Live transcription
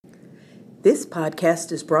This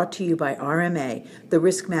podcast is brought to you by RMA, the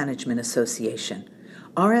Risk Management Association.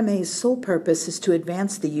 RMA's sole purpose is to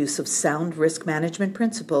advance the use of sound risk management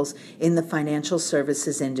principles in the financial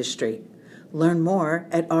services industry. Learn more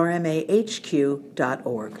at rmahq.org.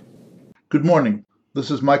 Good morning. This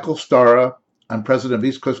is Michael Stara. I'm president of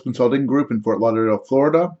East Coast Consulting Group in Fort Lauderdale,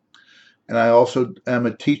 Florida, and I also am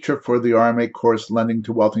a teacher for the RMA course Lending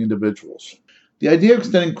to Wealthy Individuals. The idea of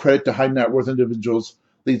extending credit to high net worth individuals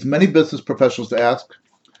leads many business professionals to ask,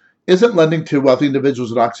 isn't lending to wealthy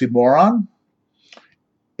individuals an oxymoron?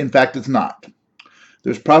 In fact, it's not.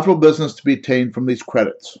 There's profitable business to be attained from these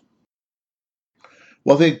credits.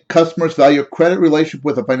 Wealthy customers value a credit relationship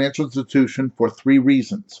with a financial institution for three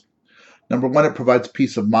reasons. Number one, it provides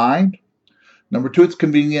peace of mind. Number two, it's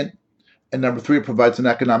convenient. And number three, it provides an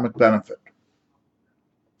economic benefit.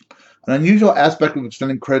 An unusual aspect of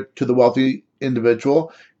extending credit to the wealthy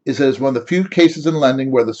individual is that it's one of the few cases in lending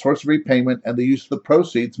where the source of repayment and the use of the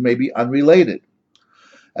proceeds may be unrelated.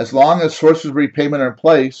 As long as sources of repayment are in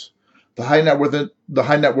place, the high net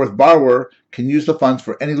worth borrower can use the funds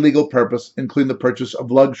for any legal purpose, including the purchase of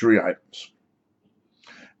luxury items.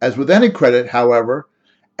 As with any credit, however,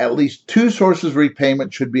 at least two sources of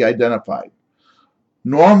repayment should be identified.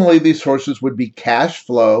 Normally, these sources would be cash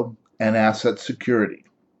flow and asset security.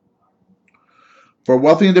 For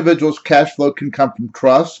wealthy individuals, cash flow can come from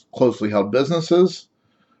trusts, closely held businesses,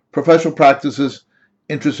 professional practices,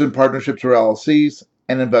 interest in partnerships or LLCs,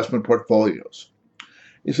 and investment portfolios.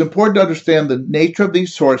 It's important to understand the nature of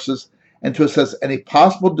these sources and to assess any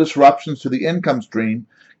possible disruptions to the income stream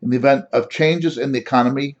in the event of changes in the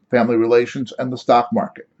economy, family relations, and the stock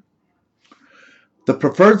market. The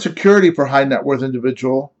preferred security for high net worth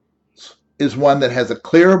individuals is one that has a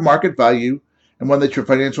clear market value and one that your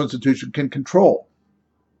financial institution can control.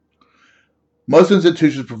 Most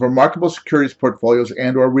institutions prefer marketable securities portfolios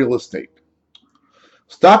and/or real estate.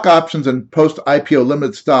 Stock options and post-IPO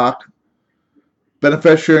limited stock,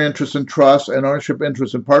 beneficiary interest in trusts, and ownership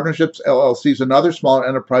interest in partnerships, LLCs, and other smaller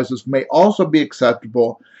enterprises may also be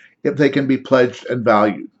acceptable if they can be pledged and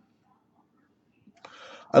valued.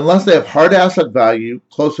 Unless they have hard asset value,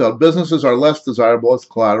 closely held businesses are less desirable as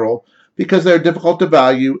collateral because they are difficult to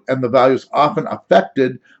value and the value is often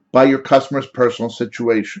affected by your customer's personal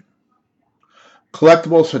situation.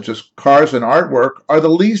 Collectibles such as cars and artwork are the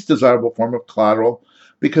least desirable form of collateral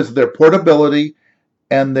because of their portability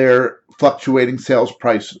and their fluctuating sales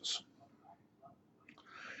prices.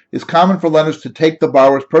 It's common for lenders to take the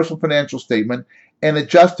borrower's personal financial statement and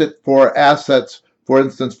adjust it for assets, for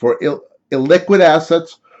instance, for illiquid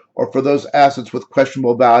assets or for those assets with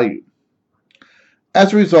questionable value.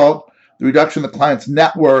 As a result, the reduction in the client's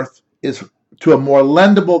net worth is to a more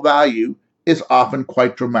lendable value is often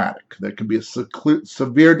quite dramatic. There can be a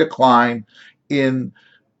severe decline in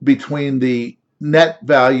between the net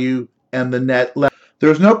value and the net lend. There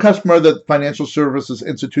is no customer that financial services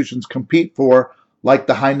institutions compete for like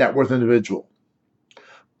the high net worth individual.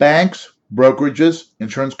 Banks, brokerages,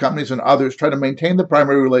 insurance companies, and others try to maintain the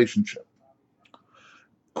primary relationship.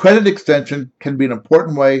 Credit extension can be an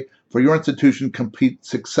important way for your institution to compete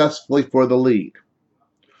successfully for the lead.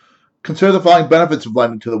 Consider the following benefits of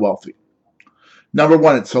lending to the wealthy. Number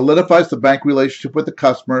one, it solidifies the bank relationship with the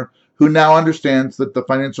customer who now understands that the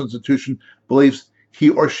financial institution believes he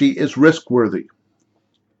or she is risk-worthy.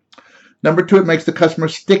 Number two, it makes the customer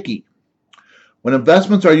sticky. When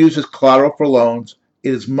investments are used as collateral for loans,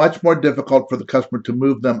 it is much more difficult for the customer to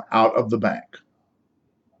move them out of the bank.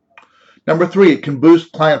 Number three, it can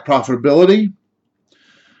boost client profitability.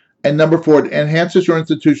 And number four, it enhances your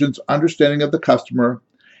institution's understanding of the customer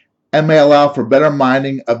and may allow for better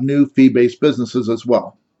mining of new fee-based businesses as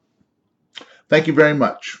well. Thank you very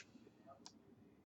much.